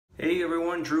Hey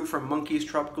everyone, Drew from Monkey's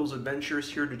Tropicals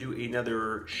Adventures here to do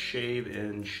another shave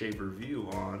and shave review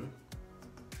on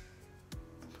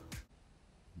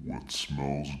what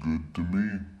smells good to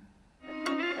me.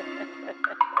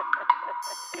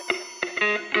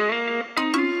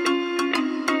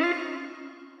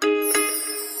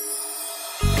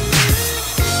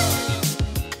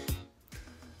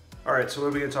 Alright, so what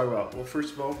are we going to talk about? Well,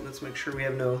 first of all, let's make sure we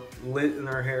have no lint in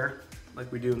our hair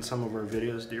like we do in some of our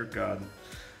videos, dear God.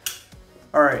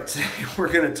 Alright, today we're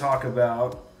going to talk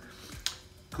about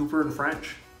Cooper &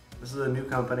 French. This is a new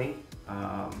company.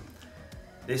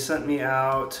 They sent me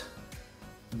out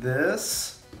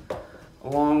this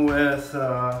along with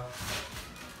all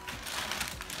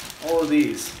of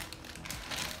these.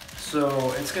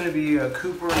 So it's going to be a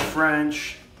Cooper &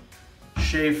 French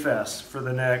Shave Fest for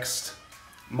the next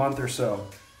month or so.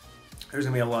 There's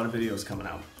going to be a lot of videos coming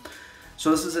out.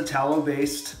 So this is a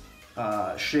tallow-based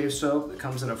shave soap that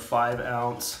comes in a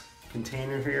 5-ounce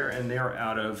container here, and they're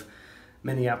out of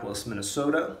Minneapolis,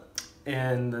 Minnesota.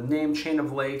 And the name Chain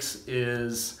of Lakes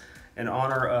is in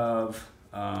honor of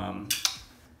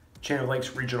Chain of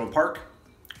Lakes Regional Park,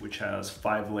 which has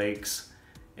 5 lakes,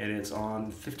 and it's on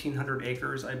 1,500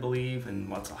 acres, I believe, and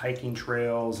lots of hiking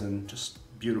trails and just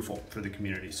beautiful for the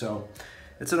community. So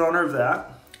it's in honor of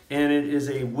that, and it is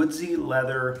a woodsy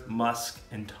leather, musk,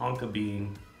 and tonka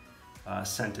bean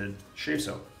scented shave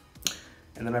soap.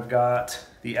 And then I've got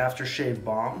the aftershave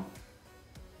balm.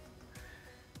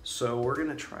 So we're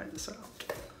gonna try this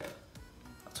out.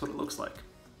 That's what it looks like.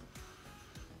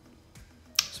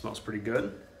 Smells pretty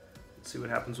good. Let's see what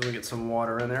happens when we get some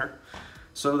water in there.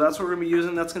 So that's what we're gonna be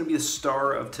using. That's gonna be the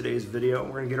star of today's video.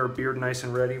 We're gonna get our beard nice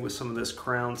and ready with some of this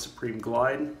Crown Supreme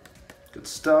Glide. Good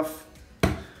stuff.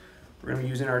 We're gonna be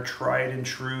using our tried and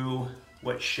true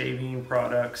wet shaving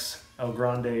products,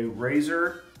 Grande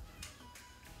razor,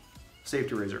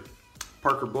 safety razor,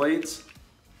 Parker blades,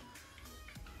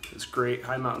 this great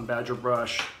High Mountain Badger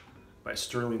brush by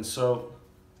Sterling Soap.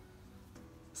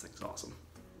 This thing's awesome.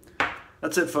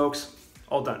 That's it, folks.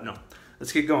 All done. No,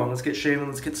 let's get going. Let's get shaving.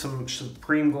 Let's get some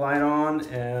Supreme Glide on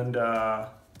and Cue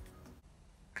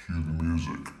the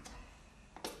music.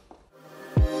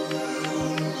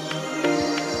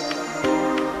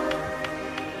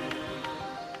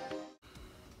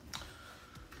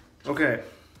 Okay,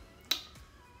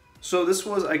 so this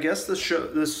was, I guess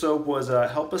this soap was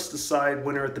Help Us Decide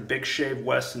winner at the Big Shave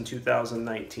West in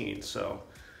 2019. So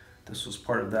this was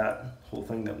part of that whole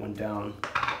thing that went down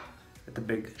at the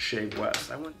Big Shave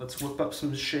West. Let's whip up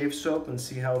some shave soap and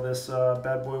see how this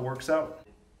bad boy works out.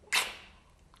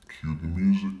 Cue the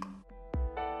music.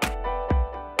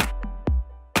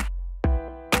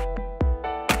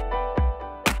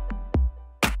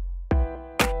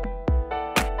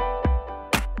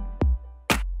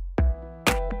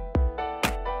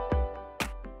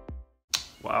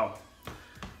 Wow,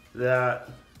 that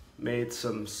made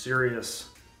some serious,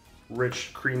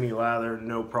 rich, creamy lather,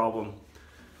 no problem.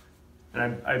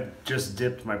 And I just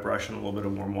dipped my brush in a little bit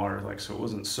of warm water, like, so it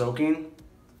wasn't soaking,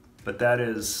 but that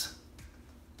is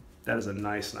a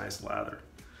nice lather.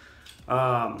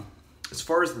 As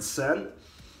far as the scent,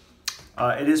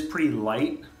 it is pretty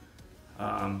light.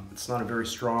 It's not a very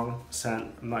strong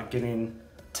scent. I'm not getting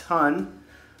a ton.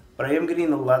 But I am getting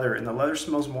the leather, and the leather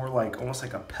smells more like, almost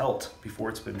like a pelt before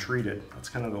it's been treated. That's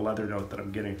kind of the leather note that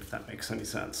I'm getting, if that makes any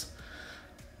sense.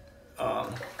 All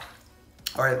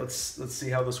right, let's see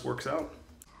how this works out.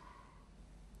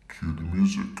 Cue the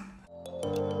music.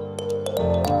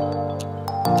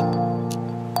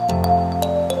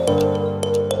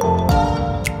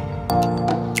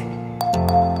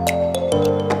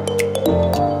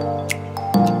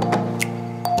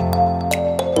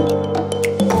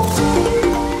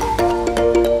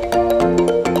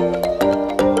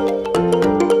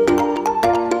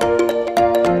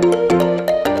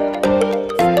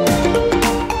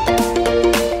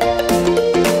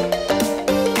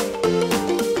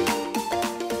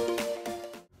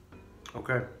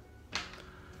 Okay,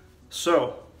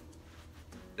 so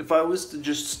if I was to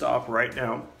just stop right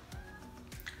now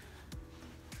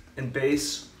and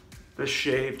base the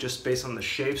shave just based on the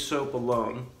shave soap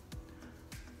alone,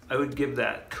 I would give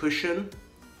that cushion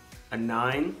a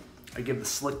 9. I give the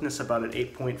slickness about an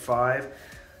 8.5,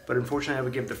 but unfortunately I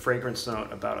would give the fragrance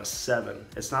note about a 7.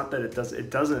 It's not that it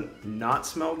doesn't not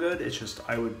smell good, it's just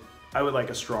I would like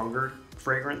a stronger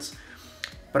fragrance.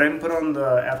 But I haven't put on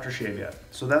the aftershave yet.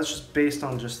 So that's just based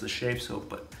on just the shave soap,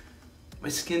 but my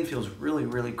skin feels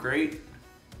really great.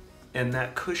 And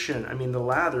that cushion, I mean, the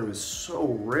lather is so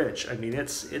rich. I mean,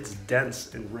 it's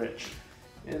dense and rich.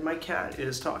 And my cat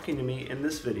is talking to me in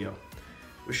this video.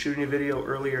 I was shooting a video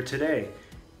earlier today,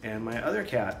 and my other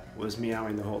cat was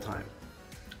meowing the whole time.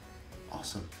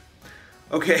 Awesome.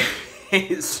 Okay,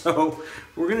 so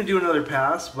we're gonna do another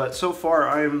pass, but so far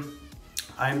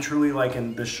I'm truly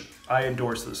liking this. I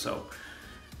endorse this soap.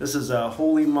 This is a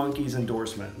Holy Monkey's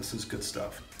endorsement. This is good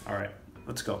stuff. All right,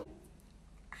 let's go.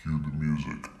 Cue the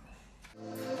music.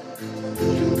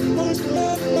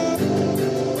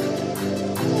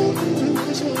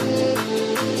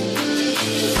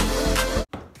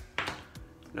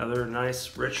 Another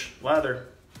nice, rich lather.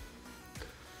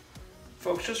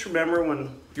 Folks, just remember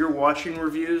when you're watching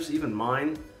reviews, even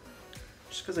mine,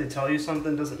 just because I tell you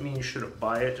something doesn't mean you shouldn't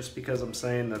buy it. Just because I'm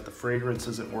saying that the fragrance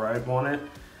isn't where I'd want it,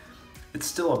 it's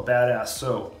still a badass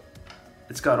soap.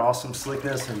 It's got awesome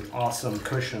slickness and awesome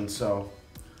cushion, so.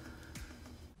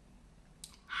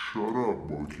 Shut up,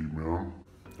 monkey man.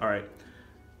 All right.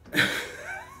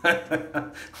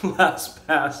 Last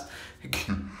pass.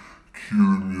 Cue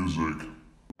the music.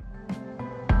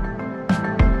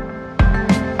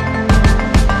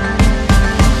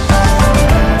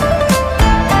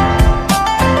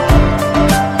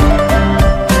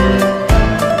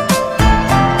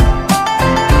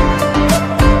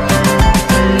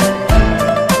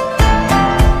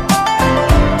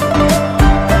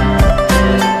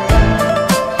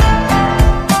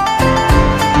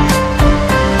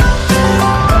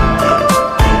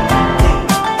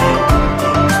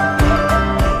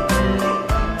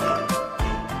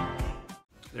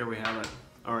 There we have it.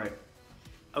 All right.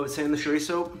 I would say in the Shea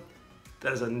soap,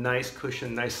 that is a nice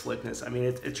cushion, nice slickness. I mean,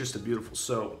 it's just a beautiful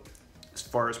soap as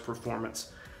far as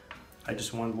performance. I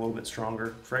just wanted a little bit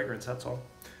stronger fragrance, that's all.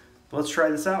 But let's try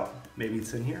this out. Maybe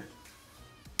it's in here.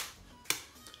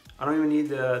 I don't even need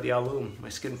the alum. My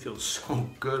skin feels so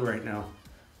good right now.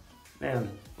 Man,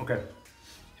 okay,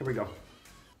 here we go.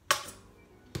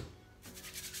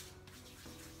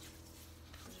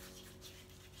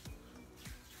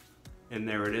 And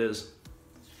there it is.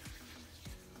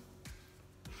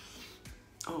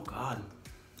 Oh God,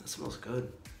 that smells good.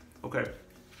 Okay.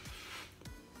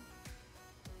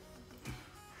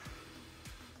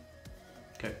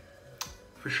 Okay,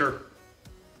 for sure.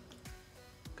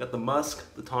 Got the musk,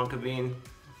 the tonka bean,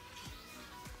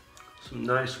 some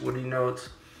nice woody notes.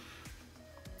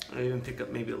 I even pick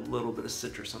up maybe a little bit of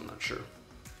citrus, I'm not sure.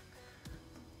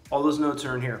 All those notes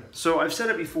are in here. So I've said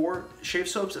it before, shave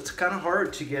soaps, it's kind of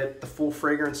hard to get the full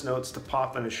fragrance notes to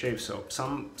pop in a shave soap.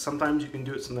 Sometimes you can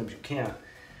do it, sometimes you can't.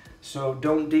 So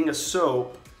don't ding a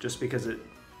soap just because it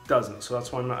doesn't. So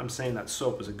that's why I'm saying that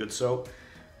soap is a good soap.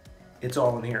 It's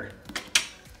all in here.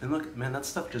 And look, man, that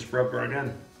stuff just rubbed right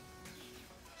in.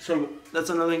 So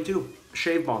that's another thing too,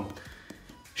 shave balm.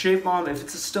 Shave balm, if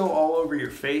it's still all over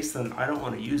your face, then I don't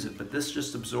want to use it, but this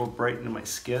just absorbed right into my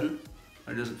skin.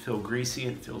 It doesn't feel greasy,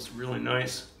 it feels really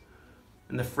nice.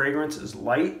 And the fragrance is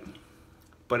light,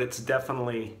 but it's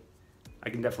definitely, I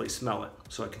can definitely smell it.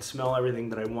 So I can smell everything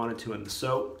that I wanted to in the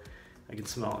soap. I can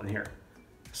smell it in here.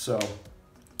 So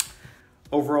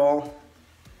overall,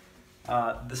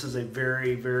 this is a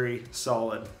very, very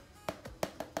solid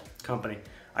company.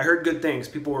 I heard good things.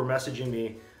 People were messaging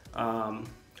me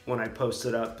when I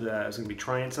posted up that I was gonna be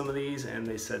trying some of these, and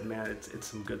they said, man, it's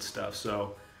some good stuff.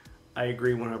 So I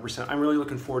agree 100%. I'm really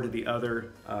looking forward to the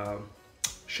other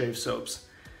shave soaps.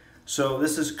 So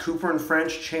this is Cooper &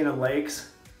 French Chain of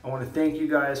Lakes. I want to thank you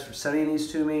guys for sending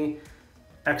these to me.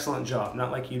 Excellent job.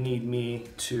 Not like you need me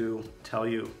to tell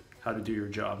you how to do your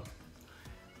job,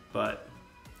 but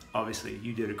obviously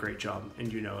you did a great job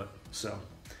and you know it. So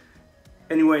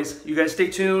anyways, you guys stay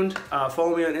tuned.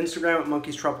 Follow me on Instagram at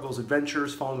Monkey's Tropicals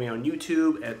Adventures. Follow me on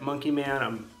YouTube at Monkey Man.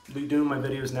 I'm doing my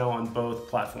videos now on both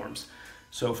platforms.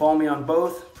 So follow me on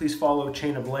both. Please follow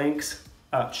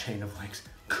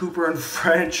Cooper &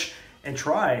 French, and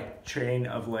try Chain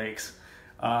of Lakes,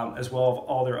 as well as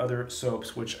all their other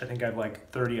soaps, which I think I have like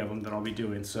 30 of them that I'll be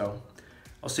doing. So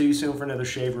I'll see you soon for another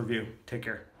shave review. Take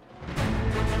care.